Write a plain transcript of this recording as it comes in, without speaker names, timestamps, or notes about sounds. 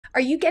Are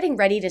you getting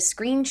ready to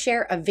screen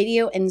share a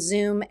video in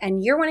Zoom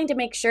and you're wanting to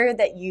make sure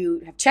that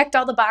you have checked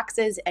all the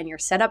boxes and you're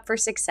set up for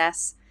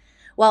success?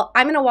 Well,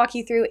 I'm going to walk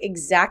you through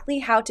exactly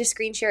how to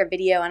screen share a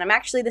video, and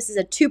this is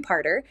a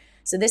two-parter.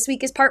 So this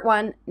week is part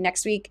one.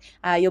 Next week,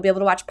 you'll be able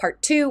to watch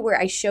part two, where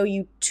I show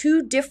you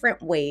two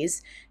different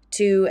ways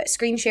to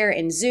screen share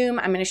in Zoom.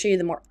 I'm going to show you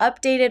the more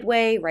updated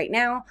way right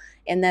now,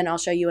 and then I'll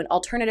show you an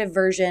alternative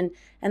version.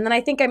 And then I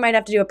think I might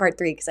have to do a part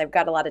three because I've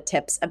got a lot of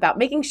tips about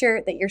making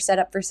sure that you're set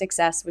up for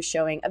success with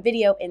showing a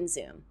video in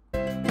Zoom.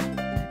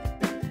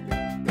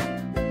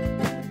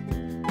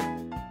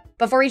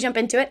 Before we jump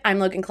into it, I'm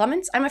Logan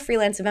Clements. I'm a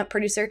freelance event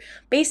producer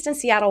based in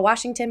Seattle,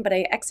 Washington, but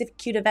I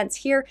execute events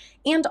here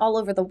and all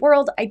over the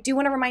world. I do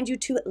want to remind you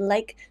to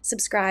like,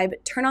 subscribe,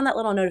 turn on that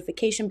little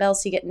notification bell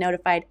so you get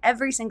notified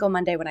every single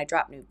Monday when I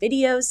drop new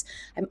videos.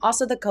 I'm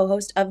also the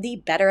co-host of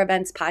the Better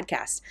Events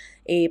podcast,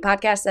 a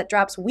podcast that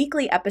drops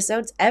weekly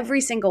episodes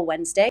every single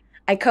Wednesday.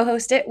 I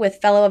co-host it with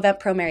fellow event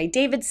pro Mary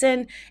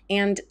Davidson,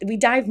 and we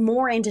dive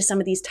more into some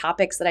of these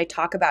topics that I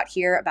talk about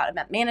here about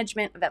event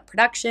management, event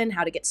production,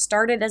 how to get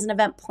started as an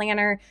event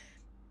planner.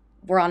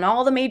 We're on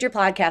all the major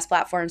podcast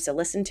platforms, so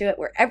listen to it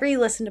wherever you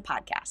listen to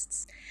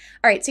podcasts.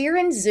 All right, so you're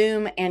in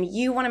Zoom and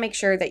you want to make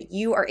sure that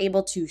you are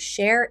able to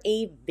share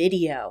a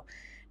video.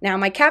 Now,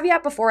 my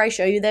caveat before I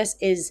show you this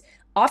is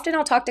often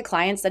I'll talk to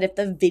clients that if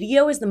the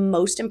video is the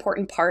most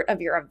important part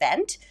of your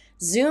event,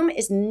 Zoom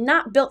is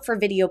not built for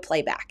video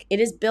playback. It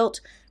is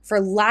built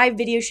for live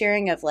video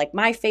sharing of like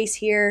my face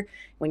here.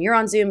 When you're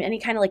on Zoom, any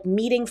kind of like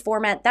meeting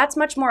format, that's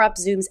much more up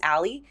Zoom's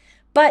alley.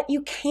 But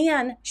you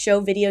can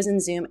show videos in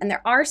Zoom, and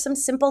there are some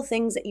simple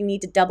things that you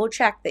need to double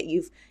check that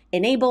you've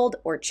enabled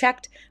or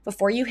checked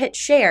before you hit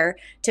share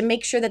to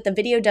make sure that the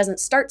video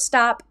doesn't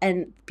stop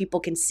and people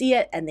can see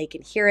it and they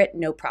can hear it,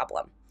 no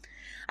problem.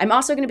 I'm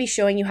also going to be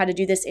showing you how to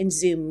do this in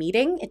Zoom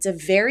Meeting. It's a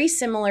very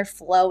similar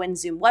flow in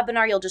Zoom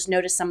Webinar. You'll just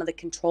notice some of the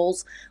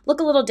controls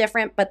look a little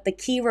different, but the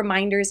key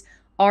reminders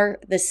are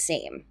the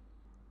same.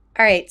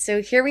 All right,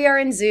 so here we are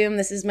in Zoom.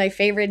 This is my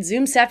favorite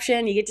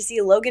Zoomception. You get to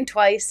see Logan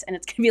twice, and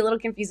it's going to be a little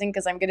confusing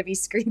because I'm going to be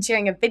screen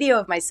sharing a video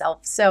of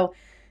myself. So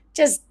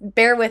just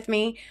bear with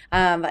me.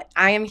 I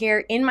am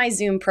here in my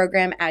Zoom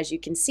program. As you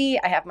can see,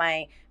 I have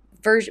my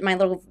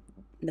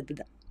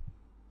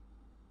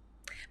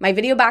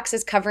video box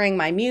is covering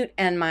my mute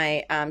and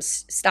my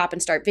stop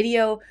and start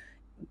video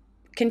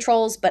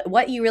controls. But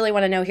what you really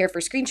want to know here for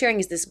screen sharing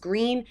is this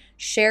green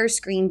share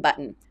screen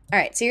button. All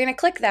right, so you're going to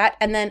click that,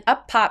 and then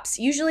up pops.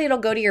 Usually it'll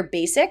go to your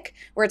basic,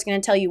 where it's going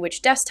to tell you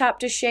which desktop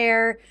to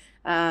share,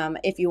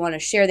 if you want to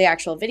share the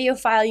actual video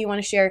file you want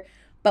to share.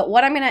 But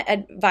what I'm going to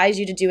advise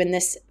you to do in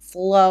this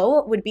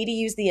flow would be to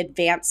use the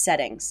advanced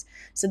settings.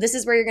 So this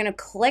is where you're going to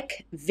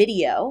click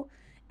video.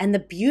 And the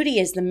beauty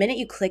is the minute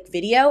you click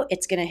video,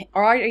 it's going to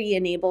already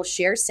enable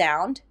share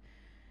sound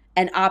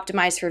and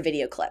optimize for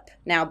video clip.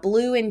 Now,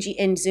 blue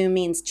in Zoom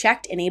means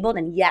checked, enabled,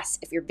 and yes,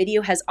 if your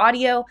video has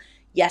audio,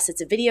 yes,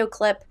 it's a video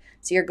clip.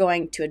 So you're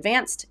going to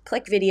advanced,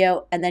 click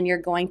video, and then you're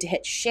going to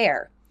hit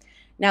share.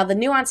 Now, the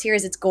nuance here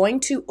is it's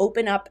going to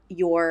open up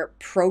your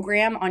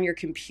program on your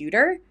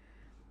computer.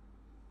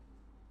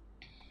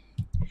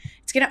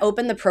 It's going to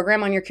open the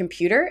program on your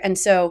computer, and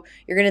so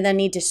you're going to then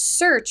need to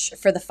search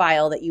for the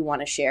file that you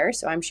want to share.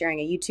 So I'm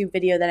sharing a YouTube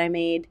video that I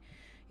made.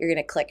 You're going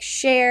to click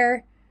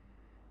share,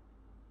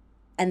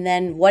 and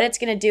then what it's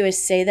going to do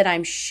is say that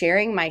I'm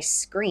sharing my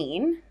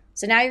screen.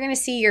 So now you're going to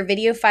see your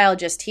video file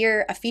just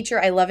here, a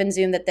feature I love in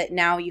Zoom that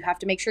now you have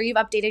to make sure you've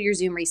updated your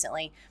Zoom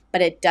recently,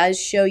 but it does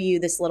show you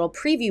this little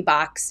preview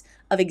box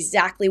of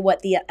exactly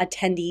what the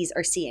attendees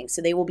are seeing.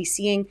 So they will be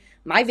seeing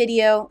my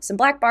video, some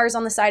black bars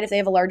on the side if they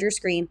have a larger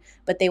screen,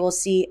 but they will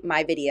see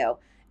my video.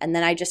 And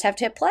then I just have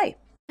to hit play.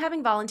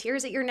 Having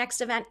volunteers at your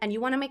next event and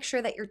you want to make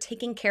sure that you're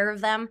taking care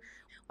of them,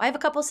 I have a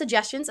couple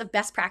suggestions of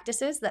best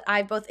practices that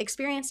I've both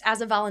experienced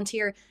as a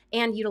volunteer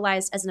and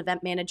utilized as an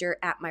event manager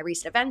at my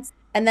recent events.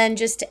 And then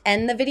just to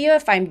end the video,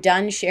 if I'm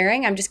done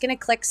sharing, I'm just going to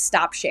click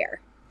stop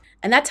share.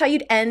 And that's how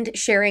you'd end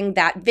sharing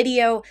that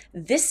video.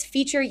 This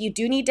feature, you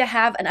do need to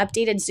have an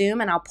updated Zoom,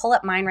 and I'll pull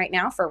up mine right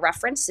now for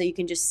reference so you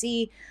can just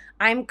see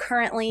I'm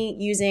currently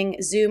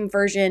using Zoom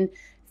version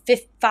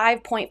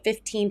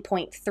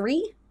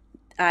 5.15.3.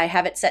 I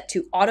have it set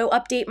to auto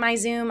update my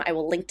Zoom. I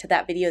will link to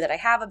that video that I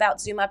have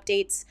about Zoom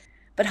updates.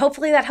 But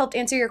hopefully that helped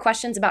answer your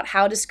questions about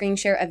how to screen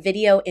share a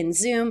video in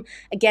Zoom.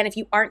 Again, if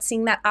you aren't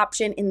seeing that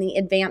option in the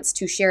advanced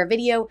to share a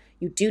video,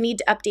 you do need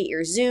to update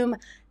your Zoom.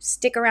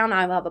 Stick around.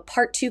 I'll have a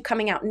part 2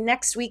 coming out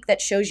next week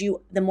that shows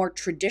you the more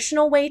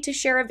traditional way to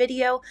share a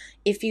video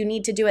if you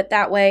need to do it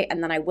that way.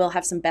 And then I will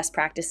have some best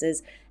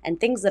practices and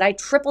things that I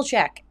triple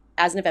check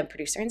as an event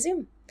producer in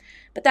Zoom.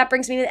 But that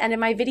brings me to the end of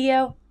my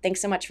video. Thanks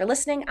so much for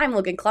listening. I'm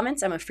Logan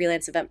Clements. I'm a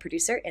freelance event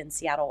producer in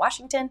Seattle,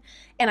 Washington,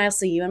 and I'll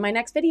see you in my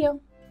next video.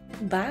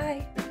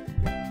 Bye.